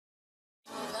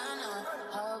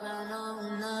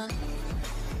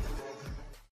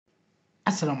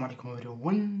Assalamu alaikum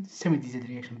everyone. Samir did the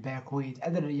reaction back with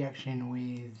other reaction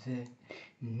with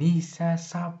NISSA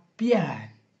SABYAN.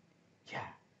 Yeah,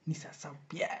 NISSA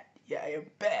SABYAN. Yeah, I am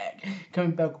back.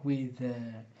 Coming back with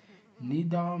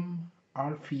NADHOM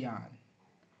ALFIYAH.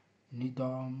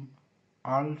 NADHOM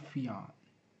ALFIYAH.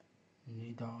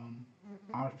 NADHOM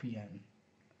ALFIYAH.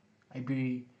 I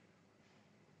be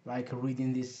like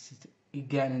reading this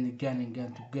again and again and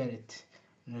again to get it.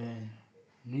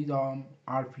 NADHOM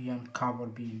ALFIYAH cover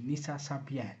by NISSA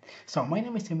SABYAN. So my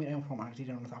name is Samir. I'm from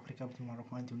Algeria, North Africa. Between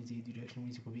Morocco and Tunisia, I do reaction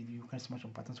music video. You can smash the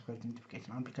button, subscribe to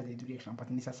notification, and because I do reaction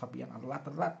about NISSA SABYAN a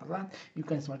lot. You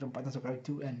can smash the button, subscribe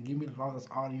too, and give me love. That's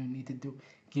all you need to do.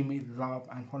 Give me love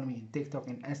and follow me on TikTok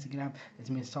and Instagram. It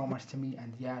means so much to me.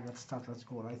 And yeah, let's start. Let's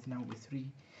go right now with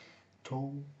 3,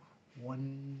 2,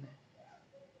 1.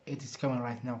 It is coming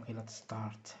right now. Okay, let's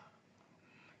start.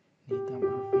 NADHOM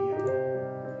ALFIYAH.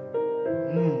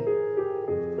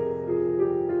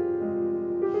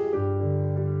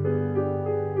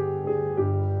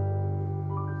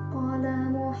 قال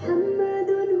محمد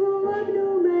هو ابن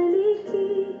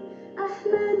ملكي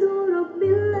أحمد رب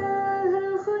الله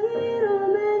خير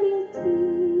ملكي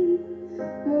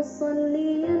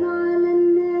مصليا على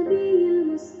النبي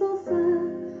المصطفى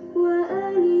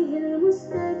وآله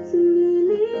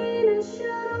المستكملين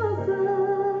الشرفا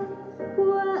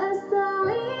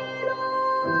وأستعين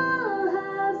الله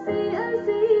في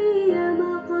ألفية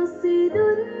مقاصد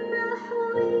النحو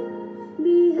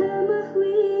بها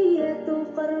مهوية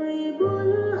تقرب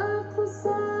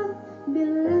الأقصى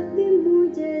باللفظ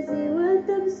المجاز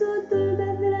وتبسط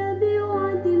البذل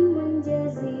بوعد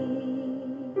منجزي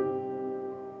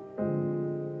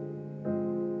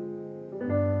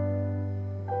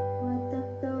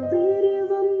وتقتضي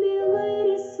رضا بغير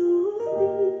السخط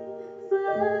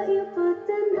فائقة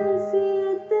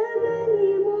ألفية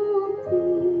بني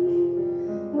معطي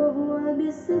وهو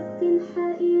بصدق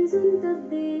حائز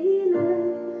تفضيلا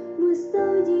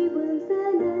مستوجب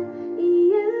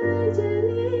ثنائيا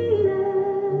جميلا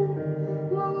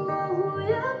والله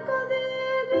يقضي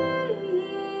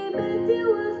بهبة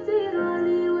والفرار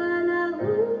وله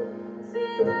في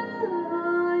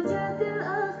درجات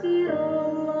الآخرة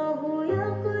والله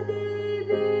يقضي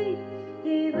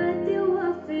بهبة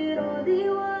والفرار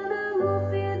وله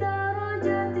في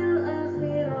درجات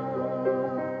الآخرة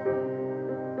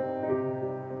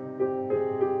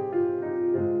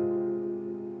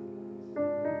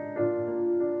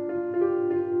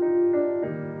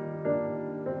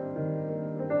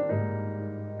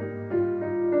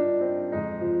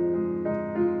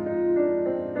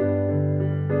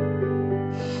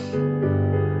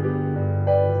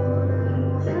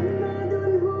محمد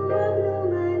هو ابن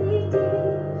ملكي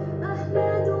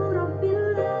أحمد رب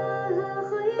الله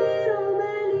خير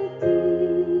ملكي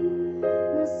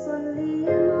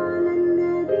مصليا على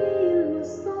النبي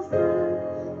المصطفى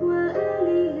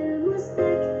وآله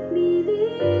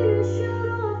المستكملين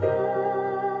الشرفا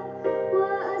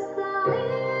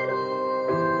وأستعين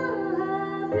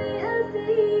الله في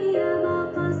ألفية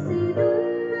مقاصد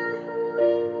النحو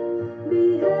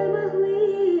بها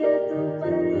مهوية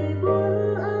تقرب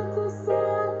الأقصى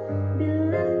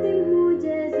باللفظ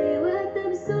المجاز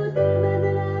وتبسط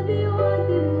البذل بوعد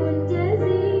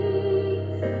منجزي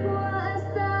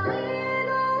وأستعين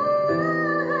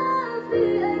الله في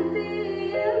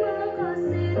ألفية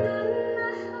مقاصد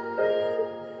النحو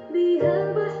بها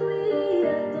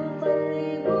مهوية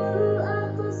تقرب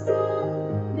الأقصى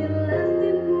باللفظ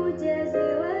المجاز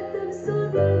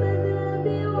وتبسط البذل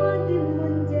بوعد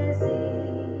منجزي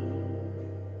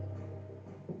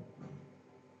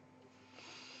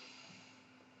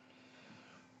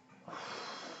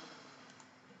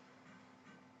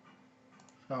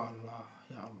يا الله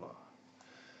يا الله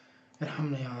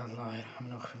ارحمنا يا الله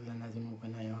ارحمنا واغفر لنا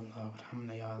ذنوبنا يا الله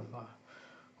وارحمنا يا الله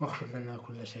واغفر لنا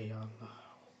كل شيء يا الله.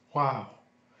 Wow,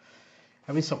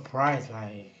 I've been surprised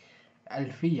like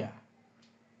ألفية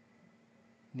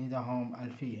NADHOM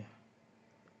ALFIYAH.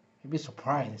 I've been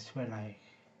surprised. I swear, like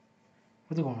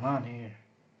what's going on here?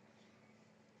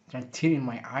 I'm tear in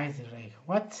my eyes. Like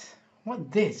what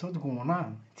this? What's going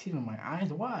on? Tear in my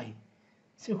eyes. Why?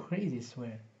 So crazy, I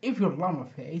swear. If you love my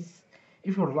face,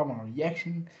 if you love my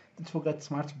reaction, don't forget to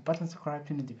smash the button, subscribe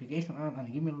to notification on,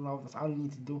 and give me love. That's all you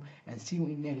need to do. And see you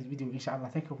in the next video,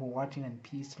 inshallah. Thank you for watching, and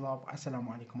peace, love.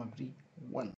 Assalamu alaikum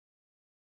everyone.